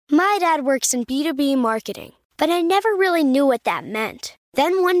My dad works in B2B marketing, but I never really knew what that meant.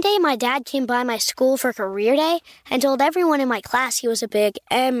 Then one day my dad came by my school for career day and told everyone in my class he was a big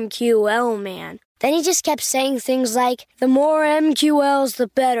MQL man. Then he just kept saying things like, the more MQLs, the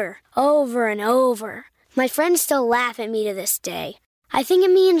better, over and over. My friends still laugh at me to this day. I think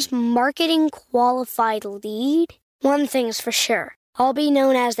it means marketing qualified lead. One thing's for sure, I'll be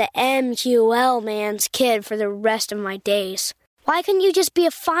known as the MQL man's kid for the rest of my days. Why couldn't you just be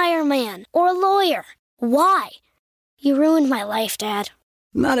a fireman or a lawyer? Why? You ruined my life, Dad.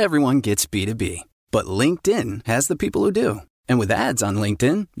 Not everyone gets B2B, but LinkedIn has the people who do. And with ads on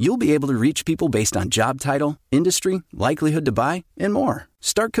LinkedIn, you'll be able to reach people based on job title, industry, likelihood to buy, and more.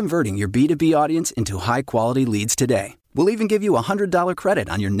 Start converting your B2B audience into high-quality leads today. We'll even give you a $100 credit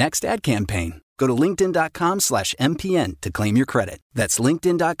on your next ad campaign. Go to linkedin.com/MPN to claim your credit. That's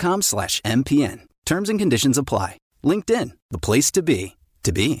linkedin.com/MPN. Terms and conditions apply. LinkedIn, the place to be,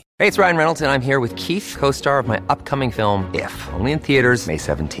 to be. Hey, it's Ryan Reynolds, and I'm here with Keith, co-star of my upcoming film, If, only in theaters May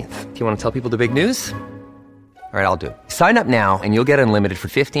 17th. Do you want to tell people the big news? All right, I'll do it. Sign up now and you'll get unlimited for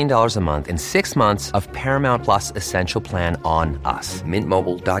 $15 a month and 6 months of Paramount Plus Essential Plan on us.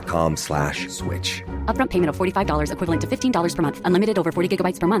 MintMobile.com/switch. Upfront payment of $45 equivalent to $15 per month. Unlimited over 40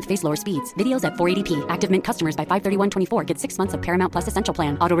 gigabytes per month. Face lower speeds. Videos at 480p. Active Mint customers by 531.24 get 6 months of Paramount Plus Essential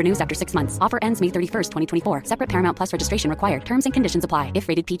Plan. Auto renews after 6 months. Offer ends May 31st, 2024. Separate Paramount Plus registration required. Terms and conditions apply if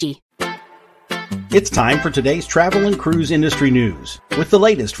rated PG. It's time for today's travel and cruise industry news. With the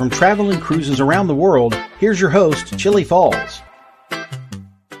latest from travel and cruises around the world, here's your host, Chili Falls.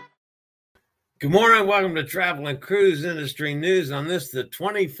 Good morning. Welcome to Travel and Cruise Industry News on this, the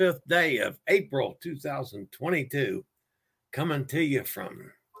 25th day of April 2022. Coming to you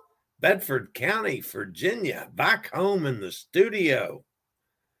from Bedford County, Virginia, back home in the studio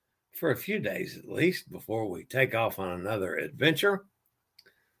for a few days at least before we take off on another adventure.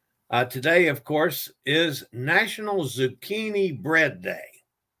 Today, of course, is National Zucchini Bread Day.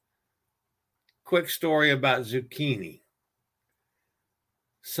 Quick story about zucchini.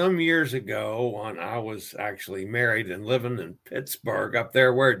 Some years ago, when I was actually married and living in Pittsburgh, up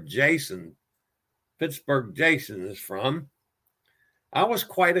there where Pittsburgh Jason is from, I was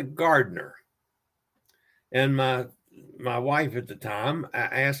quite a gardener. And my wife at the time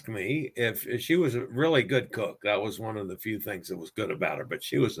asked me if she was a really good cook. That was one of the few things that was good about her, but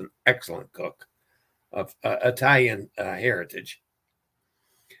she was an excellent cook of Italian heritage.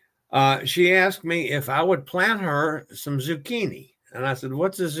 She asked me if I would plant her some zucchini. And I said,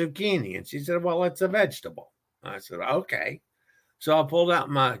 what's a zucchini? And she said, well, it's a vegetable. I said, okay. So I pulled out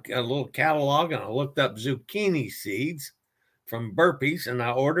my little catalog and I looked up zucchini seeds from Burpees and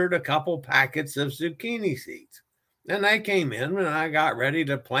I ordered a couple packets of zucchini seeds. And they came in and I got ready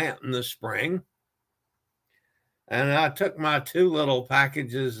to plant in the spring. And I took my 2 little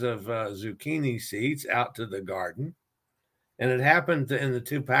packages of zucchini seeds out to the garden. And it happened to, in the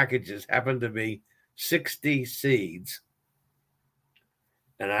 2 packages, happened to be 60 seeds.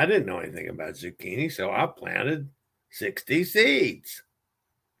 And I didn't know anything about zucchini, so I planted 60 seeds.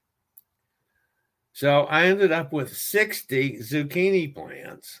 So I ended up with 60 zucchini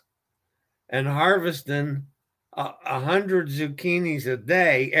plants and harvesting 100 zucchinis a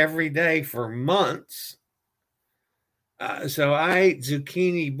day, every day for months. So I ate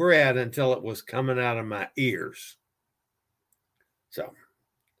zucchini bread until it was coming out of my ears. So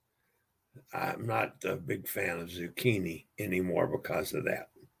I'm not a big fan of zucchini anymore because of that.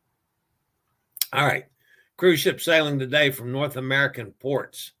 All right. Cruise ship sailing today from North American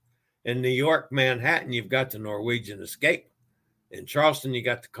ports. In New York, Manhattan, you've got the Norwegian Escape. In Charleston, you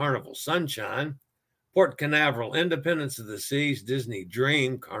got the Carnival Sunshine. Port Canaveral, Independence of the Seas, Disney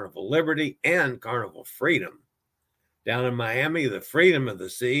Dream, Carnival Liberty, and Carnival Freedom. Down in Miami, the Freedom of the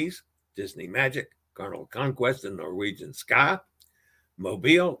Seas, Disney Magic, Carnival Conquest, and Norwegian Sky.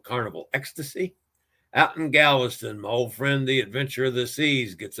 Mobile, Carnival Ecstasy. Out in Galveston, my old friend, the Adventure of the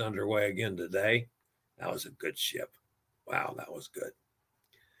Seas, gets underway again today. That was a good ship. Wow, that was good.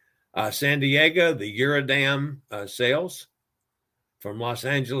 San Diego, the Eurodam sails. From Los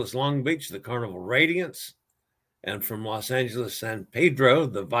Angeles, Long Beach, the Carnival Radiance. And from Los Angeles, San Pedro,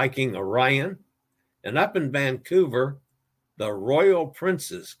 the Viking Orion. And up in Vancouver, the Royal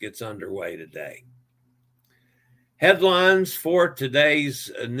Princess gets underway today. Headlines for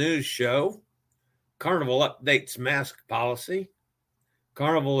today's news show. Carnival updates mask policy.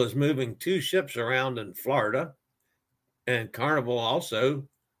 Carnival is moving 2 ships around in Florida. And Carnival also,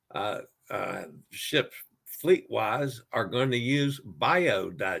 ships fleet-wise, are going to use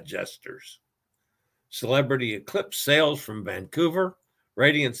biodigesters. Celebrity Eclipse sails from Vancouver.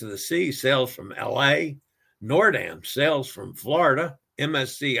 Radiance of the Sea sails from LA. Nordam sails from Florida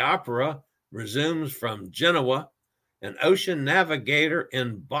MSC Opera resumes from Genoa, and Ocean Navigator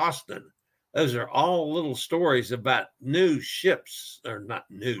in Boston. Those are all little stories about new ships, or not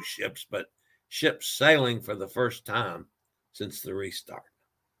new ships, but ships sailing for the first time since the restart.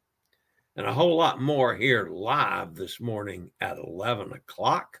 And a whole lot more here live this morning at 11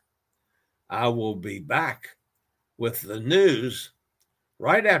 o'clock. I will be back with the news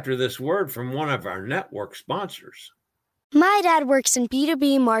right after this word from one of our network sponsors. My dad works in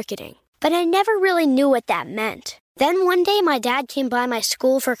B2B marketing, but I never really knew what that meant. Then one day my dad came by my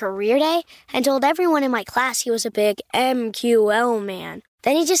school for career day and told everyone in my class he was a big MQL man.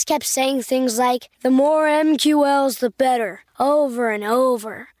 Then he just kept saying things like, the more MQLs, the better, over and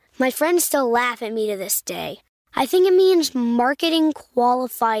over. My friends still laugh at me to this day. I think it means marketing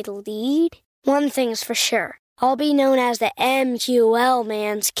qualified lead. One thing's for sure, I'll be known as the MQL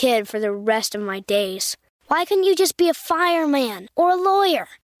man's kid for the rest of my days. Why couldn't you just be a fireman or a lawyer?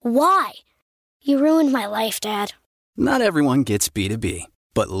 Why? You ruined my life, Dad. Not everyone gets B2B,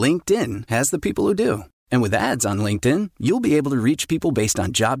 but LinkedIn has the people who do. And with ads on LinkedIn, you'll be able to reach people based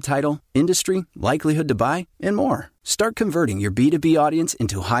on job title, industry, likelihood to buy, and more. Start converting your B2B audience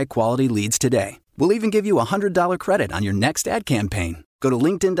into high-quality leads today. We'll even give you a $100 credit on your next ad campaign. Go to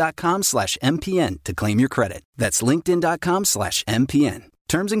linkedin.com/MPN to claim your credit. That's linkedin.com/MPN.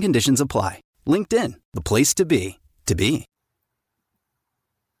 Terms and conditions apply. LinkedIn, the place to be, to be.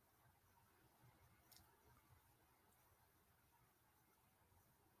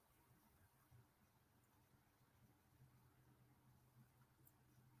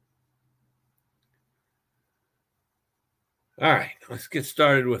 All right, let's get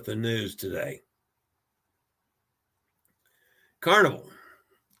started with the news today. Carnival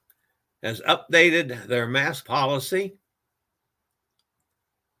has updated their mask policy.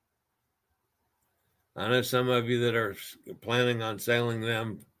 I know some of you that are planning on sailing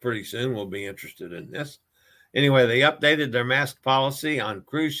them pretty soon will be interested in this. Anyway, they updated their mask policy on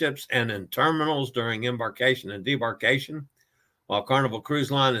cruise ships and in terminals during embarkation and debarkation. While Carnival Cruise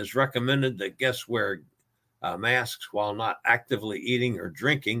Line has recommended that guests wear masks while not actively eating or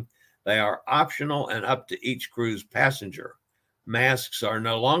drinking, they are optional and up to each cruise passenger. Masks are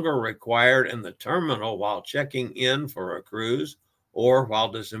no longer required in the terminal while checking in for a cruise or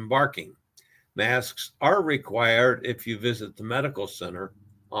while disembarking. Masks are required if you visit the medical center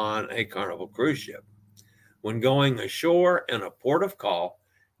on a Carnival cruise ship. When going ashore in a port of call,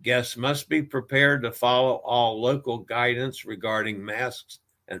 guests must be prepared to follow all local guidance regarding masks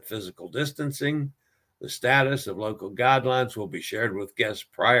and physical distancing. The status of local guidelines will be shared with guests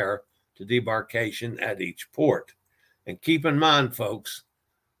prior to debarkation at each port. And keep in mind, folks,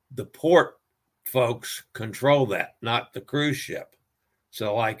 the port folks control that, not the cruise ship.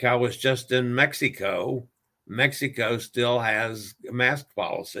 So like I was just in Mexico, Mexico still has a mask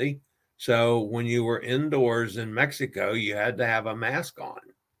policy. So when you were indoors in Mexico, you had to have a mask on.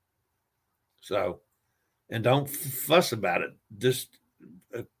 So, and don't fuss about it. Just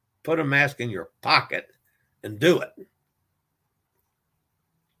put a mask in your pocket and do it.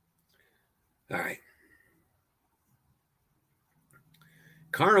 All right.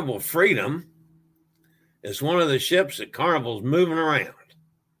 Carnival Freedom is one of the ships that Carnival's moving around.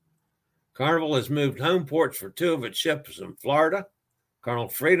 Carnival has moved home ports for two of its ships in Florida. Carnival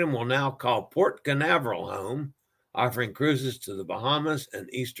Freedom will now call Port Canaveral home, offering cruises to the Bahamas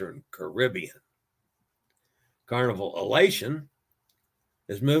and Eastern Caribbean. Carnival Elation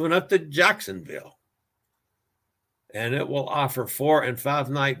is moving up to Jacksonville, and it will offer 4- and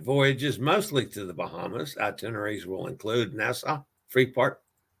 5-night voyages, mostly to the Bahamas. Itineraries will include Nassau, Freeport,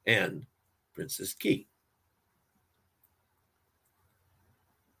 and Princess Key.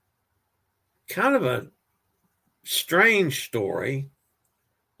 Kind of a strange story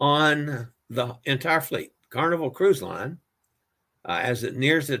on the entire fleet. Carnival Cruise Line, as it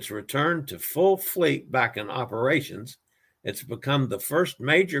nears its return to full fleet back in operations, it's become the first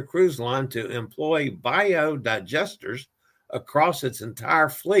major cruise line to employ biodigesters across its entire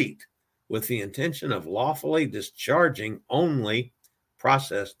fleet with the intention of lawfully discharging only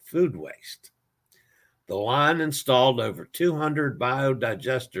processed food waste. The line installed over 200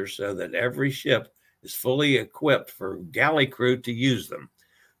 biodigesters so that every ship is fully equipped for galley crew to use them.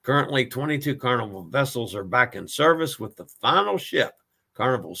 Currently, 22 Carnival vessels are back in service, with the final ship,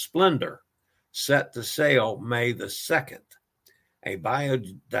 Carnival Splendor, set to sail May the 2nd. A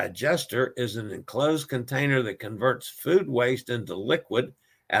biodigester is an enclosed container that converts food waste into liquid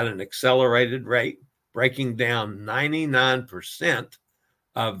at an accelerated rate, breaking down 99%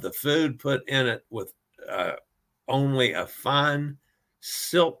 of the food put in it with only a fine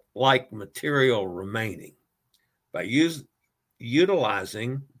silt-like material remaining. By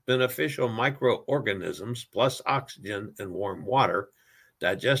utilizing beneficial microorganisms plus oxygen and warm water,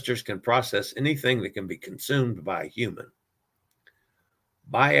 digesters can process anything that can be consumed by a human.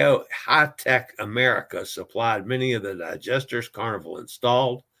 Bio High-Tech America supplied many of the digesters Carnival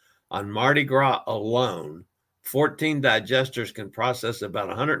installed. On Mardi Gras alone, 14 digesters can process about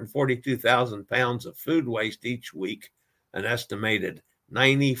 142,000 pounds of food waste each week. An estimated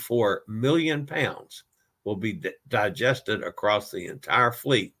 94 million pounds will be digested across the entire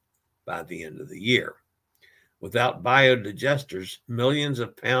fleet by the end of the year. Without biodigesters, millions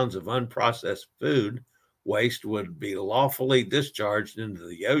of pounds of unprocessed food waste would be lawfully discharged into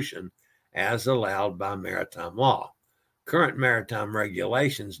the ocean as allowed by maritime law. Current maritime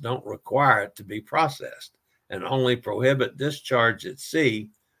regulations don't require it to be processed and only prohibit discharge at sea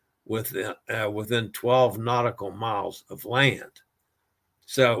within 12 nautical miles of land.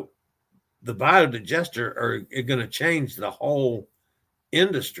 So the biodigester are going to change the whole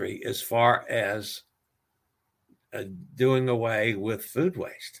industry as far as doing away with food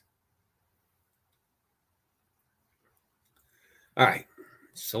waste. All right,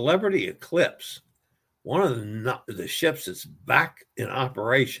 Celebrity Eclipse, one of the ships that's back in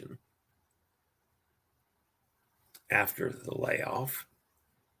operation after the layoff.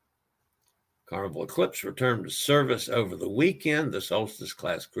 Carnival Eclipse returned to service over the weekend. The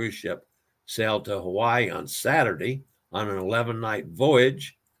Solstice-class cruise ship sailed to Hawaii on Saturday on an 11-night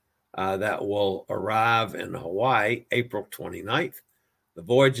voyage that will arrive in Hawaii April 29th. The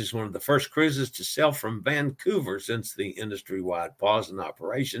voyage is one of the first cruises to sail from Vancouver since the industry-wide pause in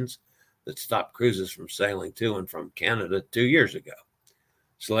operations that stopped cruises from sailing to and from Canada 2 years ago.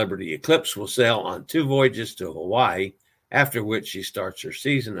 Celebrity Eclipse will sail on 2 voyages to Hawaii, after which she starts her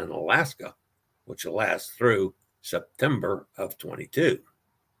season in Alaska, which will last through September of 22.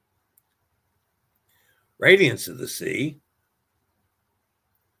 Radiance of the Sea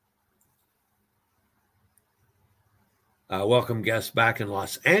welcome guests back in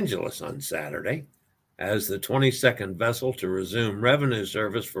Los Angeles on Saturday as the 22nd vessel to resume revenue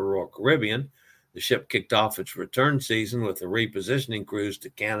service for Royal Caribbean. The ship kicked off its return season with a repositioning cruise to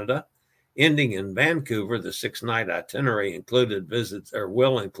Canada, ending in Vancouver. The 6-night itinerary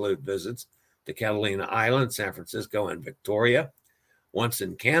will include visits to Catalina Island, San Francisco, and Victoria. Once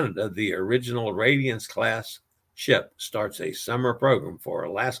in Canada, the original Radiance-class ship starts a summer program for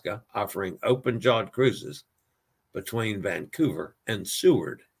Alaska, offering open-jawed cruises between Vancouver and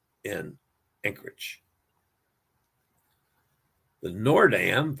Seward in Anchorage. The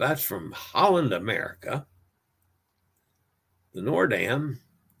Noordam, that's from Holland, America. The Noordam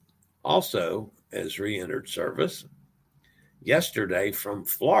also has re-entered service yesterday from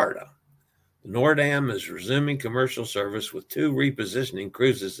Florida. The Noordam is resuming commercial service with 2 repositioning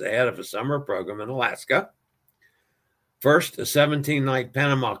cruises ahead of a summer program in Alaska. First, a 17-night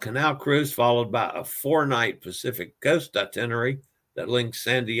Panama Canal cruise, followed by a 4-night Pacific Coast itinerary that links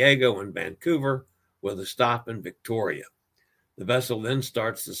San Diego and Vancouver with a stop in Victoria. The vessel then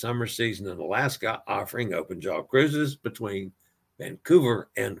starts the summer season in Alaska, offering open-jaw cruises between Vancouver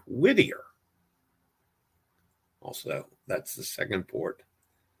and Whittier. Also, that's the second port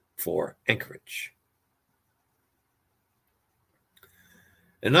for Anchorage.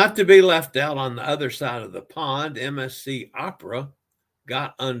 And not to be left out on the other side of the pond, MSC Opera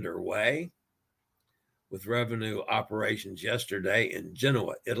got underway with revenue operations yesterday in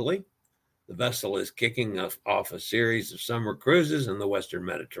Genoa, Italy. The vessel is kicking off a series of summer cruises in the Western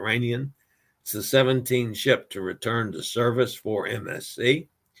Mediterranean. It's the 17th ship to return to service for MSC,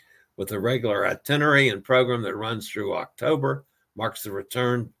 with a regular itinerary and program that runs through October, marks the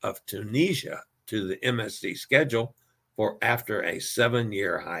return of Tunisia to the MSC schedule after a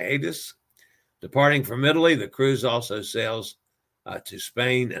 7-year hiatus. Departing from Italy, the cruise also sails to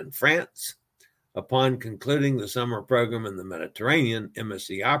Spain and France. Upon concluding the summer program in the Mediterranean,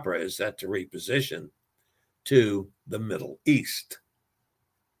 MSC Opera is set to reposition to the Middle East.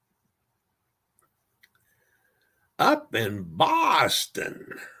 Up in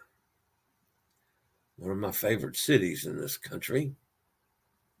Boston, one of my favorite cities in this country,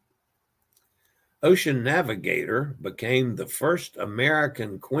 Ocean Navigator became the first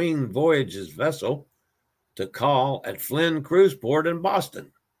American Queen Voyages vessel to call at Flynn Cruise Port in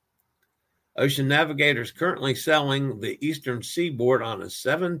Boston. Ocean Navigator is currently sailing the eastern seaboard on a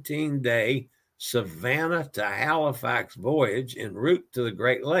 17-day Savannah to Halifax voyage en route to the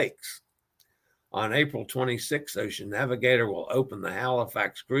Great Lakes. On April 26, Ocean Navigator will open the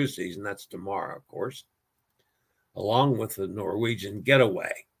Halifax cruise season, that's tomorrow, of course, along with the Norwegian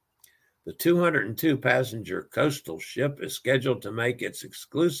Getaway. The 202-passenger coastal ship is scheduled to make its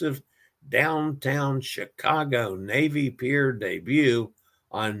exclusive downtown Chicago Navy Pier debut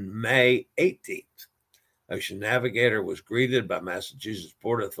on May 18th. Ocean Navigator was greeted by Massachusetts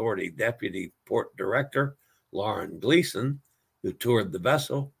Port Authority Deputy Port Director Lauren Gleason, who toured the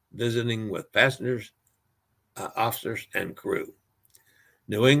vessel, visiting with passengers, officers, and crew.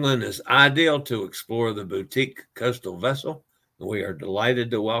 New England is ideal to explore the boutique coastal vessel, and we are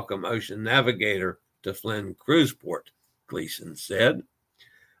delighted to welcome Ocean Navigator to Flynn Cruiseport, Gleason said.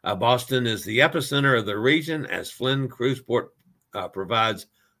 Boston is the epicenter of the region as Flynn Cruiseport provides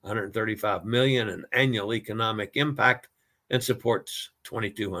 $135 million in annual economic impact and supports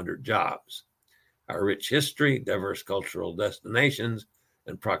 2,200 jobs. Our rich history, diverse cultural destinations,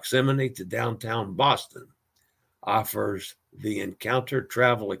 and proximity to downtown Boston offers the encounter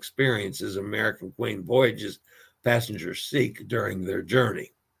travel experiences American Queen Voyages passengers seek during their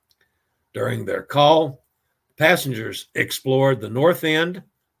journey. During their call, passengers explored the North End,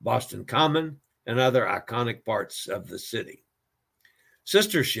 Boston Common, and other iconic parts of the city.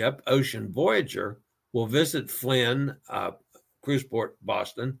 Sister ship Ocean Voyager will visit Flynn Cruiseport,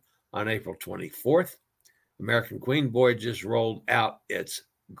 Boston on April 24th. American Queen Voyages rolled out its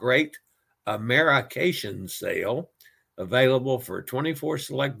Great Americation sale, available for 24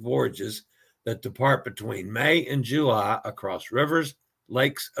 select voyages that depart between May and July across rivers,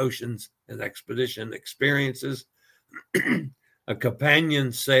 lakes, oceans, and expedition experiences. A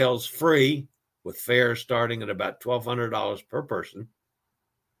companion sails free with fares starting at about $1,200 per person.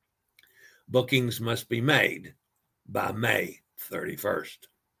 Bookings must be made by May 31st.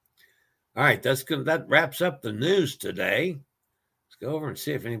 All right, that wraps up the news today. Let's go over and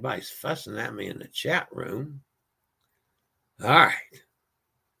see if anybody's fussing at me in the chat room. All right.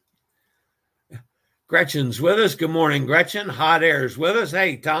 Gretchen's with us. Good morning, Gretchen. Hot Air's with us.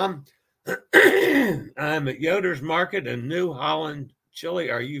 Hey, Tom. I'm at Yoder's Market in New Holland, Chile.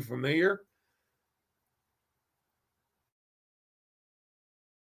 Are you familiar?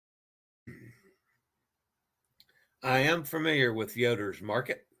 I am familiar with Yoder's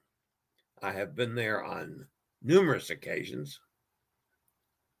Market. I have been there on numerous occasions.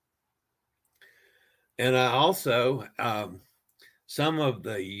 And I also, some of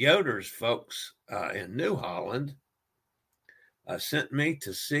the Yoder's folks in New Holland sent me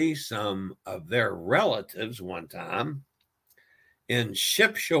to see some of their relatives one time in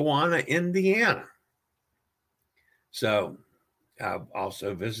Shipshewana, Indiana. So I've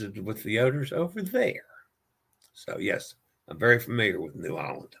also visited with the Yoders over there. So yes, I'm very familiar with New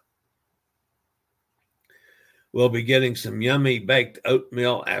Holland. We'll be getting some yummy baked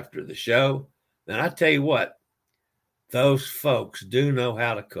oatmeal after the show. And I tell you what, those folks do know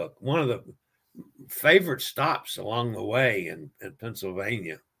how to cook. One of the favorite stops along the way in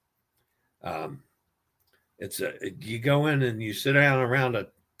Pennsylvania. You go in and you sit down around a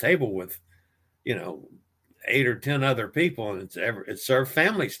table with, 8 or 10 other people, and it's served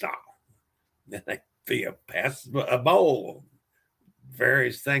family style. Then they pass a bowl,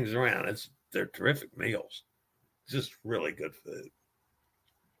 various things around. They're terrific meals. It's just really good food.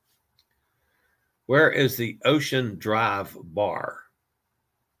 Where is the Ocean Drive Bar?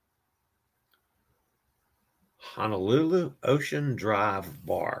 Honolulu Ocean Drive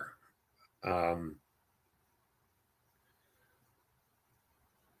Bar.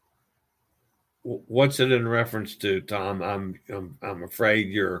 What's it in reference to, Tom? I'm afraid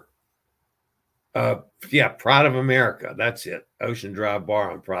you're. Pride of America. That's it. Ocean Drive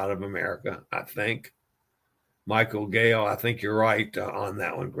Bar on Pride of America, I think. Michael Gale, I think you're right on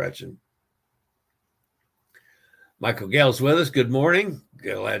that one, Gretchen. Michael Gale's with us. Good morning.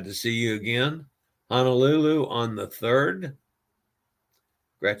 Glad to see you again. Honolulu on the 3rd.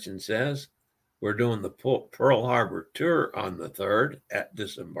 Gretchen says, we're doing the Pearl Harbor tour on the 3rd at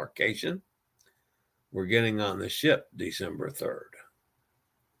disembarkation. We're getting on the ship December 3rd.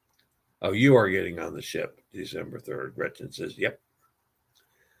 Oh, you are getting on the ship December 3rd. Gretchen says, yep.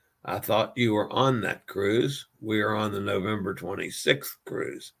 I thought you were on that cruise. We are on the November 26th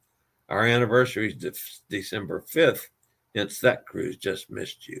cruise. Our anniversary is December 5th. Hence, that cruise just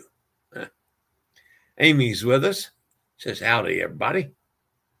missed you. Amy's with us. Says, howdy, everybody.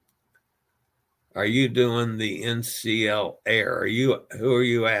 Are you doing the NCL Air? Who are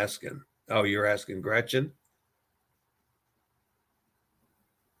you asking? Oh, you're asking Gretchen?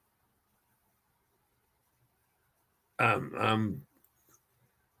 I'm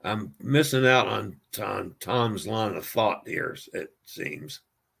missing out on Tom's line of thought here, it seems.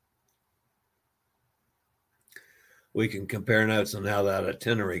 We can compare notes on how that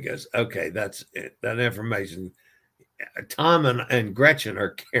itinerary goes. Okay, that's it. That information. Tom and Gretchen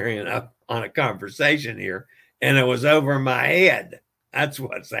are carrying up on a conversation here, and it was over my head. That's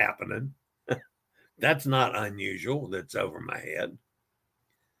what's happening. That's not unusual. That's over my head.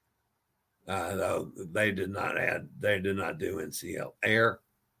 Though they did not do NCL Air.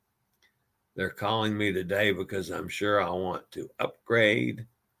 They're calling me today because I'm sure I want to upgrade.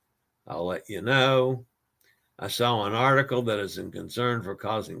 I'll let you know. I saw an article that is in concern for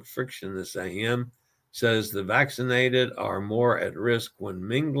causing friction. This AM says the vaccinated are more at risk when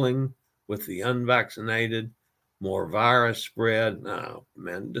mingling with the unvaccinated, more virus spread. No,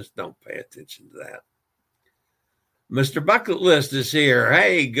 man, just don't pay attention to that. Mr. Bucket List is here.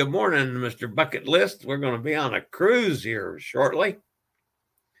 Hey, good morning, Mr. Bucket List. We're going to be on a cruise here shortly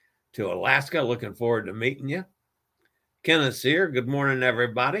to Alaska. Looking forward to meeting you. Kenneth's here. Good morning,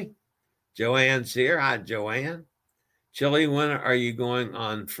 everybody. Joanne's here. Hi, Joanne. Chili, when are you going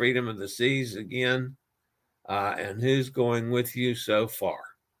on Freedom of the Seas again? And who's going with you so far?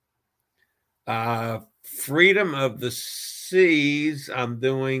 Freedom of the Seas, I'm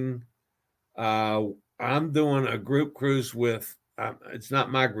doing a group cruise with, it's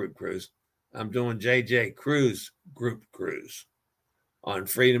not my group cruise. I'm doing JJ Cruise group cruise on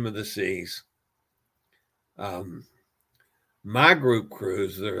Freedom of the Seas. My group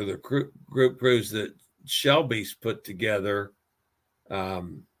cruise, the group cruise that Shelby's put together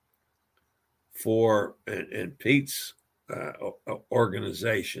for and Pete's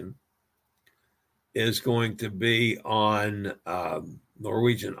organization, is going to be on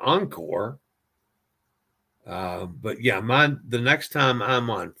Norwegian Encore. But yeah, the next time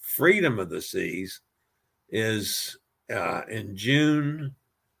I'm on Freedom of the Seas is in June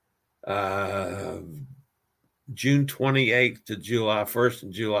 28th to July 1st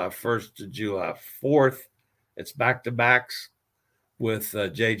and July 1st to July 4th. It's back-to-backs with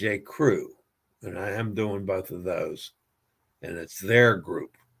JJ Crew, and I am doing both of those, and it's their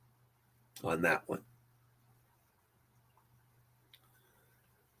group on that one.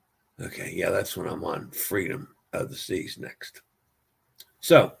 Okay, yeah, that's when I'm on Freedom of the Seas next.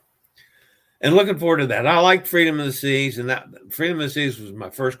 So, and looking forward to that. I like Freedom of the Seas, and that Freedom of the Seas was my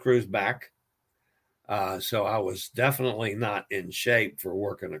first cruise back. So I was definitely not in shape for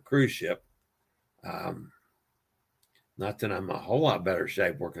working a cruise ship. Not that I'm a whole lot better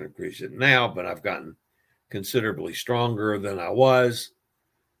shape working a cruise ship now, but I've gotten considerably stronger than I was,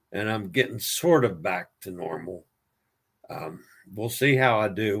 and I'm getting sort of back to normal. We'll see how I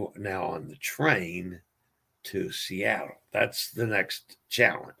do now on the train to Seattle. That's the next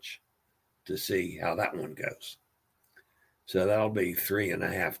challenge, to see how that one goes. So that'll be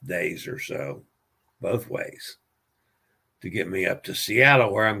 3.5 days or so, both ways, to get me up to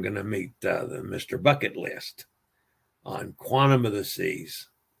Seattle, where I'm going to meet the Mr. Bucket List on Quantum of the Seas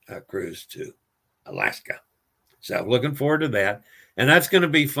cruise to Alaska. So looking forward to that. And that's going to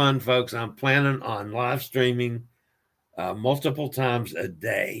be fun, folks. I'm planning on live streaming multiple times a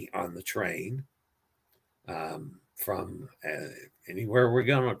day on the train from anywhere we're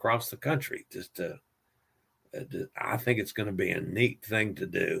going across the country. I think it's going to be a neat thing to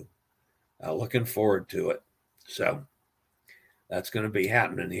do. Looking forward to it. So that's going to be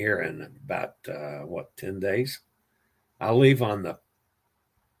happening here in about, 10 days? I'll leave on the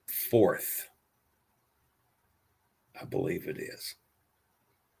 4th, I believe it is,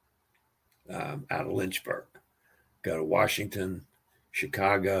 out of Lynchburg. Go to Washington,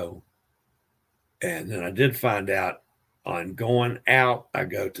 Chicago. And then I did find out on going out, I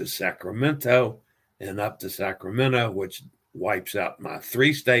go to Sacramento and up to Sacramento, which wipes out my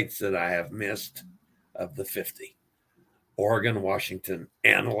 3 states that I have missed of the 50. Oregon, Washington,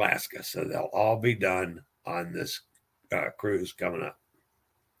 and Alaska. So they'll all be done on this cruise coming up.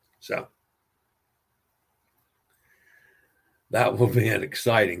 So that will be an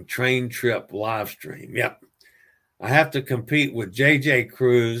exciting train trip live stream. Yep. I have to compete with JJ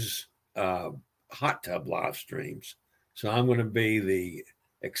Cruise hot tub live streams. So I'm going to be the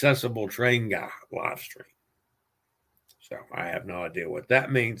accessible train guy live stream. So I have no idea what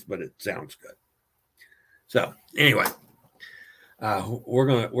that means, but it sounds good. So anyway, we're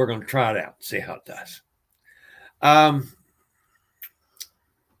gonna try it out, see how it does.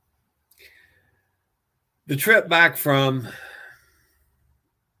 The trip back from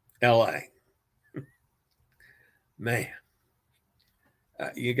LA, man,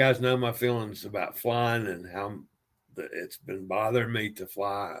 you guys know my feelings about flying and how it's been bothering me to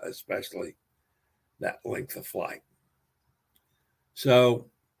fly, especially that length of flight. So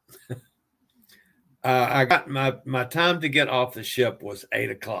I got my time to get off the ship was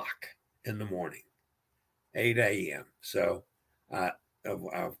 8 o'clock in the morning, 8 a.m. So I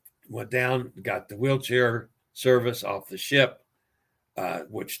went down, got the wheelchair service off the ship,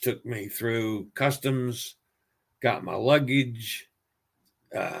 which took me through customs, got my luggage,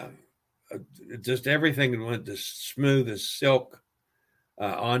 just everything went as smooth as silk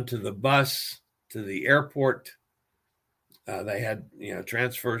onto the bus to the airport. They had,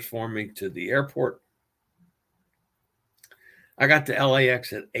 transfers for me to the airport. I got to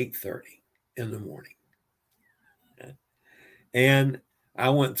LAX at 8:30 in the morning. And I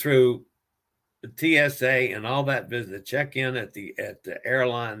went through the TSA and all that business, check-in at the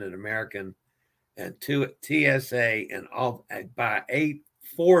airline at American, and to TSA, and all. By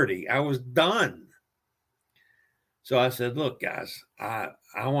 8:40, I was done. So I said, look, guys, I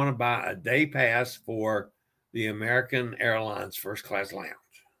want to buy a day pass for the American Airlines first class lounge.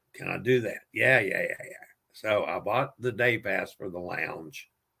 Can I do that? Yeah. So I bought the day pass for the lounge.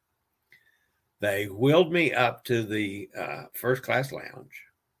 They wheeled me up to the first class lounge.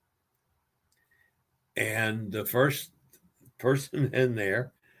 And the first person in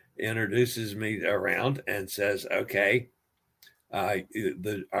there introduces me around and says, okay,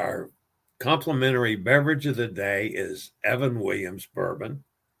 our complimentary beverage of the day is Evan Williams bourbon.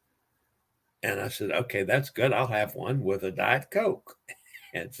 And I said, okay, that's good. I'll have one with a Diet Coke.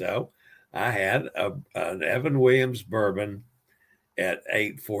 And so I had an Evan Williams bourbon at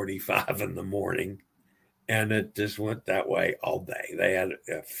 8:45 in the morning. And it just went that way all day. They had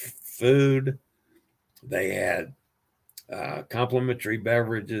food. They had complimentary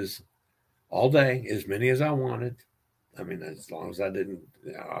beverages all day, as many as I wanted. I mean, as long as I didn't,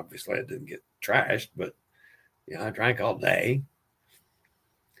 obviously I didn't get trashed, but I drank all day.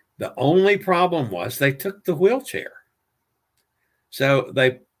 The only problem was they took the wheelchair. So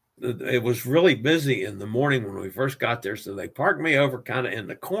it was really busy in the morning when we first got there. So they parked me over kind of in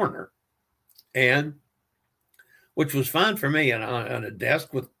the corner, and which was fine for me, and on a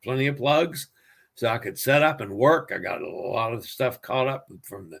desk with plenty of plugs, so I could set up and work. I got a lot of stuff caught up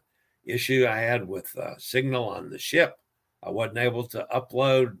from the issue I had with signal on the ship. I wasn't able to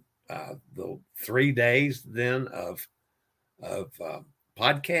upload the 3 days then of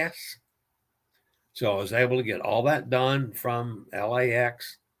podcasts. So I was able to get all that done from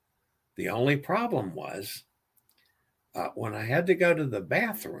LAX. The only problem was when I had to go to the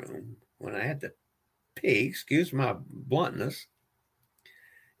bathroom, when I had to pee, excuse my bluntness,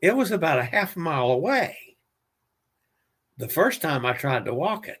 it was about a half mile away. The first time I tried to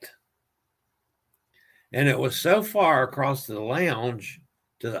walk it. And it was so far across the lounge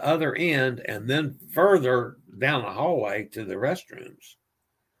to the other end and then further down the hallway to the restrooms.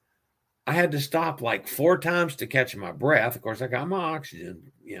 I had to stop like 4 times to catch my breath. Of course, I got my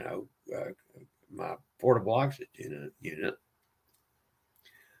oxygen, my portable oxygen unit.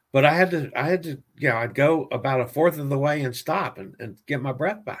 But I had to, I'd go about a fourth of the way and stop and get my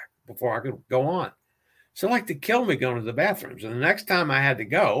breath back before I could go on. So like to kill me going to the bathrooms. And the next time I had to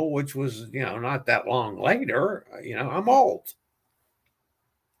go, which was, not that long later, I'm old.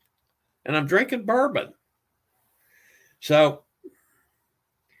 And I'm drinking bourbon. So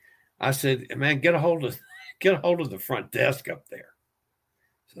I said, man, get a hold of the front desk up there.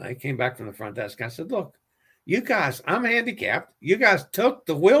 So they came back from the front desk. I said, look, you guys, I'm handicapped. You guys took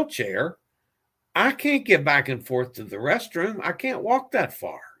the wheelchair. I can't get back and forth to the restroom. I can't walk that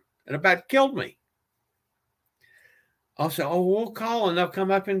far. It about killed me. I said, we'll call and they'll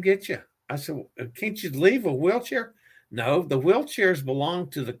come up and get you. I said, can't you leave a wheelchair? No, the wheelchairs belong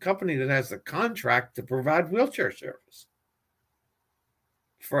to the company that has the contract to provide wheelchair service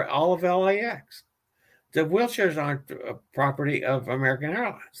for all of LAX. The wheelchairs aren't a property of American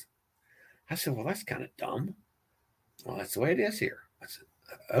Airlines. I said, well, that's kind of dumb. Well, that's the way it is here. I said,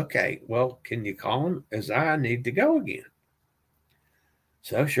 okay, well, can you call them as I need to go again?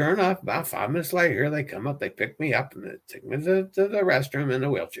 So sure enough, about 5 minutes later, they come up, they pick me up, and they take me to the restroom in the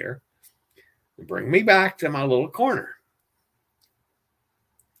wheelchair and bring me back to my little corner.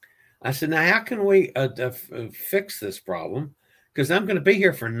 I said, now how can we fix this problem? Because I'm going to be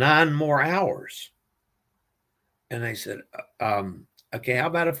here for 9 more hours. And they said, okay, how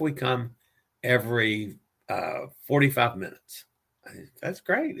about if we come every 45 minutes? I said, that's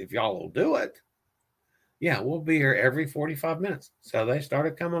great if y'all will do it. Yeah, we'll be here every 45 minutes. So they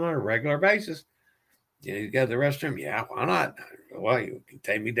started coming on a regular basis. You need to go to the restroom? Yeah, why not? Well, you can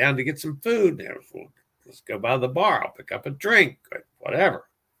take me down to get some food. Let's go by the bar. I'll pick up a drink, whatever.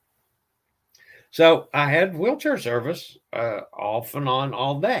 So I had wheelchair service off and on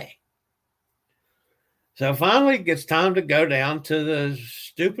all day. So finally it gets time to go down to the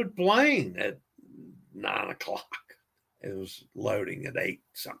stupid plane at 9 o'clock. It was loading at 8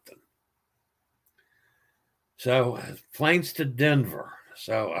 something. So planes to Denver.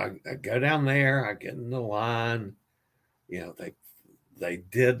 So I go down there. I get in the line. They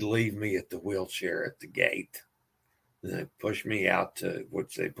did leave me at the wheelchair at the gate. And they push me out to,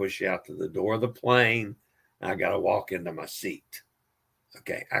 which they push you out to the door of the plane. I got to walk into my seat.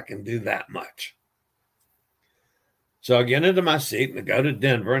 Okay, I can do that much. So I get into my seat and I go to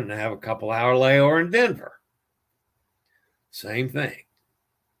Denver and I have a couple hour layover in Denver. Same thing.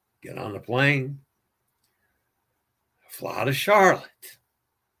 Get on the plane, fly to Charlotte.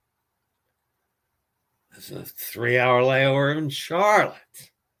 It's a 3-hour layover in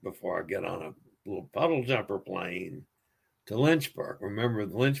Charlotte before I get on a little puddle jumper plane to Lynchburg. Remember,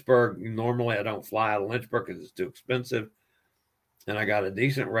 Lynchburg, normally I don't fly out of Lynchburg because it's too expensive. And I got a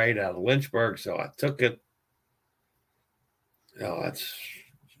decent rate out of Lynchburg, so I took it. Oh, that's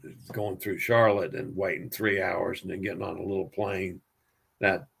going through Charlotte and waiting 3 hours and then getting on a little plane.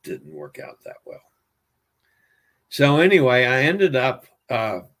 That didn't work out that well. So anyway, I ended up,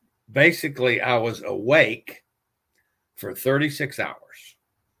 basically I was awake for 36 hours.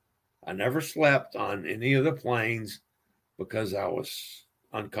 I never slept on any of the planes because I was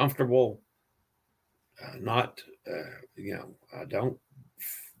uncomfortable. I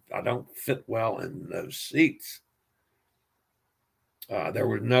don't fit well in those seats. There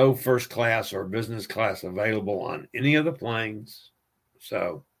was no first class or business class available on any of the planes.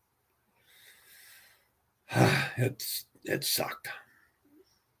 So it sucked.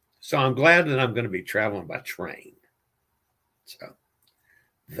 So I'm glad that I'm going to be traveling by train. So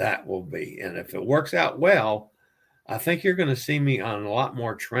that will be, and if it works out well, I think you're going to see me on a lot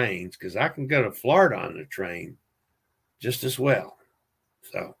more trains because I can go to Florida on the train just as well.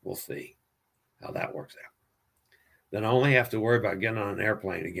 So we'll see how that works out. Then I only have to worry about getting on an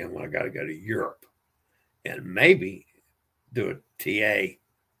airplane again when I got to go to Europe and maybe do a TA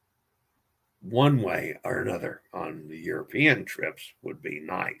one way or another on the European trips would be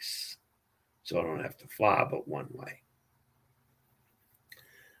nice. So I don't have to fly but one way.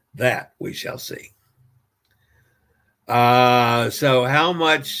 That we shall see. So how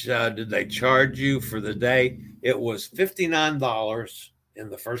much did they charge you for the day? It was $59 in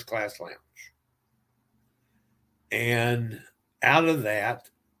the first class lounge. And out of that,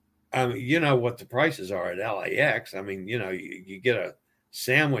 I mean, you know what the prices are at LAX. I mean, you get a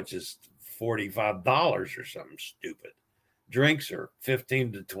sandwich is $45 or something stupid. Drinks are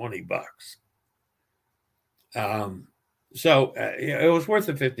 $15 to $20. So it was worth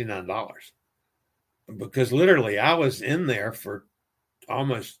the $59 because literally I was in there for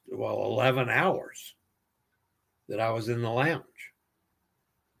almost 11 hours that I was in the lounge.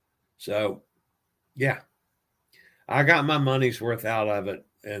 So yeah, I got my money's worth out of it.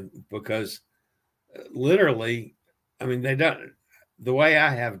 And because literally, I mean, the way I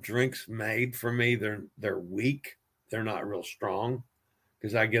have drinks made for me, they're weak. They're not real strong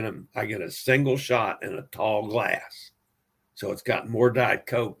because I get a single shot in a tall glass. So it's got more Diet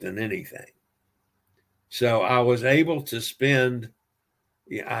Coke than anything. So I was able to spend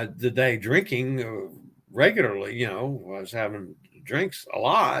the day drinking regularly, I was having drinks a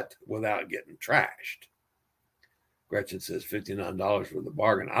lot without getting trashed. Gretchen says $59 was a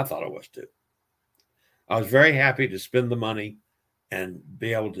bargain. I thought it was too. I was very happy to spend the money and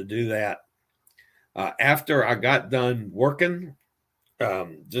be able to do that. After I got done working,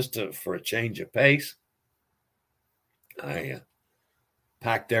 for a change of pace, I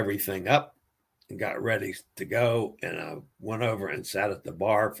packed everything up and got ready to go. And I went over and sat at the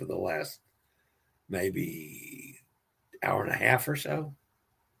bar for the last maybe hour and a half or so.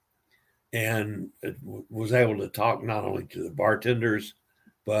 And was able to talk not only to the bartenders,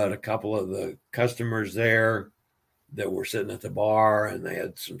 but a couple of the customers there that were sitting at the bar, and they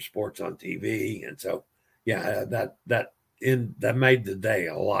had some sports on TV. And so, yeah, that made the day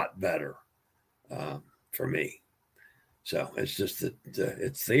a lot better for me. So it's just that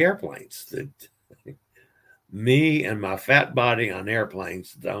it's the airplanes that me and my fat body on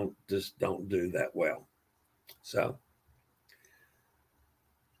airplanes don't do that well. So.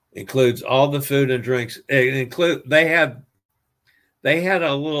 Includes all the food and drinks. They had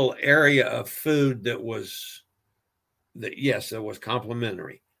a little area of food that was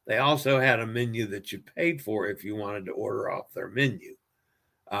complimentary. They also had a menu that you paid for if you wanted to order off their menu.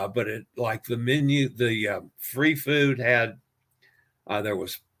 But the free food had there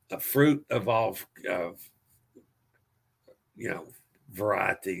was a fruit of all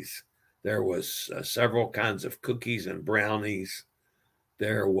varieties. There was several kinds of cookies and brownies.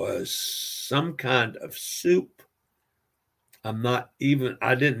 There was some kind of soup. I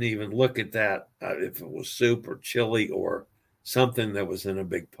didn't even look at that, if it was soup or chili or something that was in a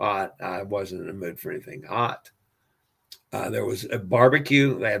big pot. I wasn't in the mood for anything hot. There was a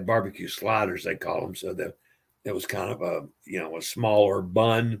barbecue. They had barbecue sliders, they call them. So that it was kind of a smaller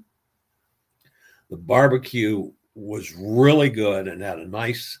bun. The barbecue was really good and had a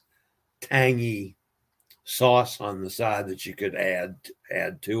nice tangy sauce on the side that you could add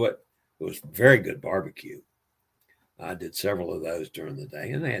to it. It was very good barbecue. I did several of those during the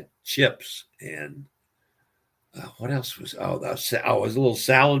day, and they had chips and what else was? It was a little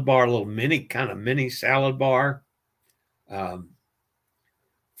salad bar, a little mini salad bar.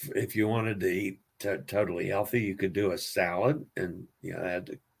 If you wanted to eat totally healthy, you could do a salad, and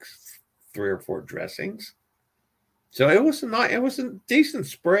add 3 or 4 dressings. So it was a decent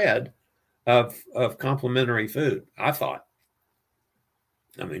spread of complimentary food, I thought.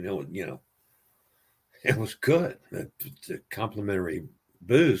 I mean, it was good. The complimentary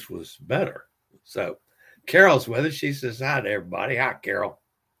booze was better. So Carol's with us. She says hi to everybody. Hi, Carol.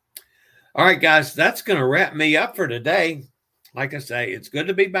 All right, guys, that's going to wrap me up for today. Like I say, it's good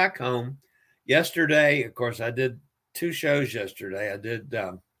to be back home. Yesterday, of course, I did 2 shows yesterday. I did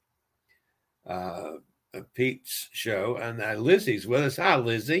Pete's show, and Lizzie's with us. Hi,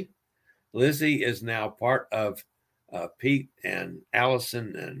 Lizzie. Lizzie is now part of Pete and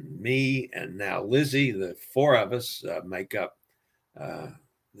Allison and me, and now Lizzie. The 4 of us make up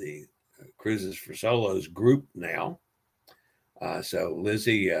the Cruises for Solos group now. So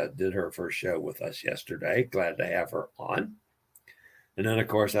Lizzie did her first show with us yesterday. Glad to have her on. And then, of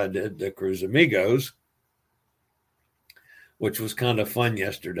course, I did the Cruise Amigos, which was kind of fun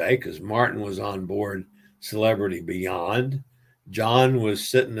yesterday because Martin was on board Celebrity Beyond. John was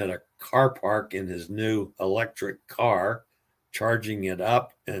sitting at a car park in his new electric car, charging it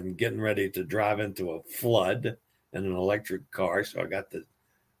up and getting ready to drive into a flood in an electric car. So I got to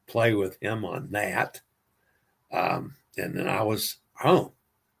play with him on that. And then I was home.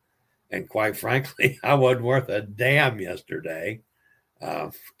 And quite frankly, I wasn't worth a damn yesterday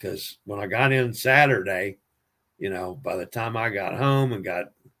because when I got in Saturday, by the time I got home and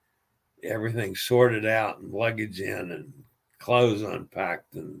got everything sorted out and luggage in and clothes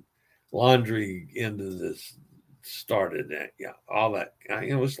unpacked and laundry into this started, all that.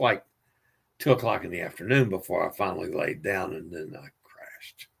 It was like 2:00 in the afternoon before I finally laid down, and then I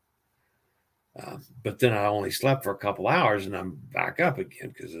crashed. But then I only slept for a couple hours, and I'm back up again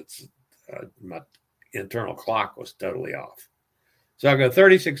because it's my internal clock was totally off. So I go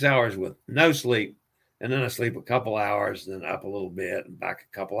 36 hours with no sleep, and then I sleep a couple hours, then up a little bit, and back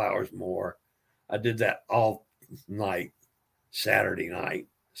a couple hours more. I did that all night, Saturday night.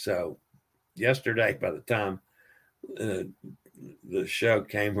 So yesterday, by the time the show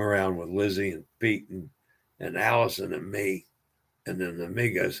came around with Lizzie and Pete and Allison and me, and then the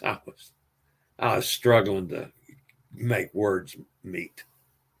Amigos, I was struggling to make words meet.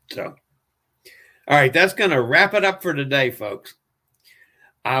 So, all right, that's going to wrap it up for today, folks.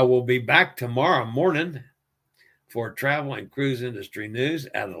 I will be back tomorrow morning for Travel and Cruise Industry News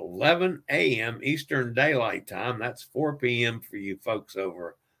at 11 a.m. Eastern Daylight Time. That's 4 p.m. for you folks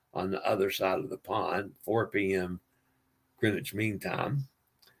over on the other side of the pond, 4 p.m. Greenwich Mean Time.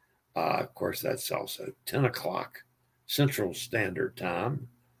 Of course, that's also 10 o'clock Central Standard Time.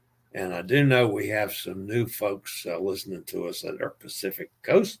 And I do know we have some new folks listening to us at our Pacific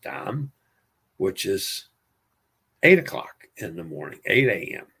Coast time, which is 8 o'clock in the morning, 8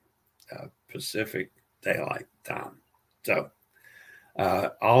 a.m. Pacific Daylight Time. So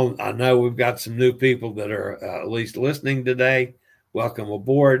I know we've got some new people that are at least listening today. Welcome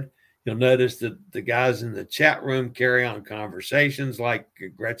aboard. You'll notice that the guys in the chat room carry on conversations like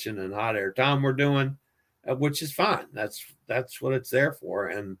Gretchen and Hot Air Tom were doing, which is fine. That's what it's there for.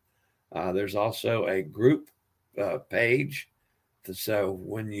 And there's also a group page. So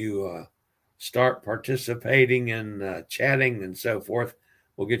when you start participating in chatting and so forth,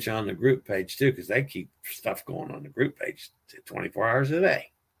 we'll get you on the group page too, because they keep stuff going on the group page 24 hours a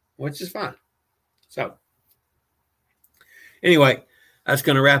day, which is fun. So anyway, that's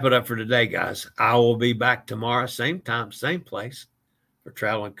going to wrap it up for today, guys. I will be back tomorrow, same time, same place, for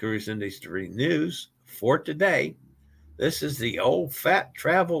Travel and Cruise Industry News. For today, this is the old fat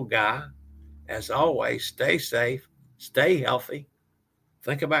travel guy. As always, stay safe, stay healthy,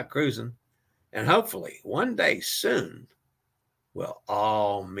 think about cruising, and hopefully one day soon we'll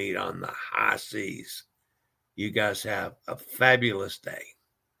all meet on the high seas. You guys have a fabulous day.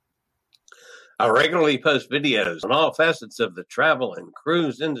 I regularly post videos on all facets of the travel and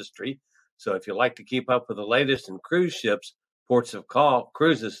cruise industry. So if you like to keep up with the latest in cruise ships, ports of call,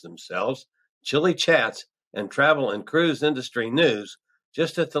 cruises themselves, chilly chats, and travel and cruise industry news,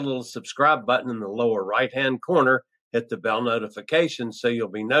 just hit the little subscribe button in the lower right-hand corner. Hit the bell notification so you'll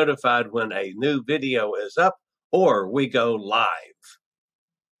be notified when a new video is up or we go live.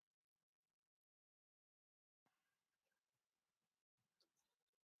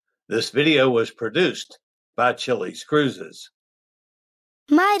 This video was produced by Chili's Cruises.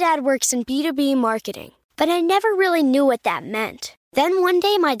 My dad works in B2B marketing, but I never really knew what that meant. Then one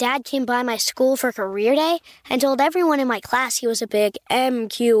day my dad came by my school for career day and told everyone in my class he was a big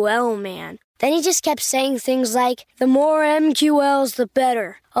MQL man. Then he just kept saying things like, the more MQLs, the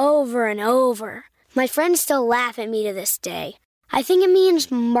better, over and over. My friends still laugh at me to this day. I think it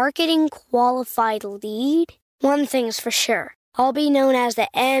means marketing qualified lead. One thing's for sure, I'll be known as the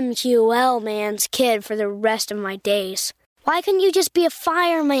MQL man's kid for the rest of my days. Why couldn't you just be a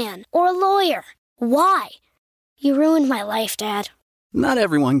fireman or a lawyer? Why? You ruined my life, Dad. Not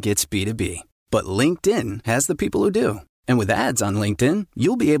everyone gets B2B, but LinkedIn has the people who do. And with ads on LinkedIn,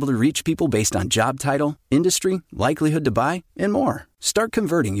 you'll be able to reach people based on job title, industry, likelihood to buy, and more. Start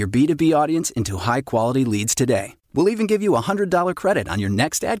converting your B2B audience into high-quality leads today. We'll even give you a $100 credit on your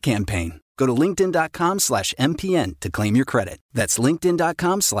next ad campaign. Go to linkedin.com/MPN to claim your credit. That's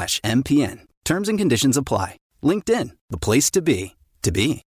linkedin.com/MPN. Terms and conditions apply. LinkedIn, the place to be, to be.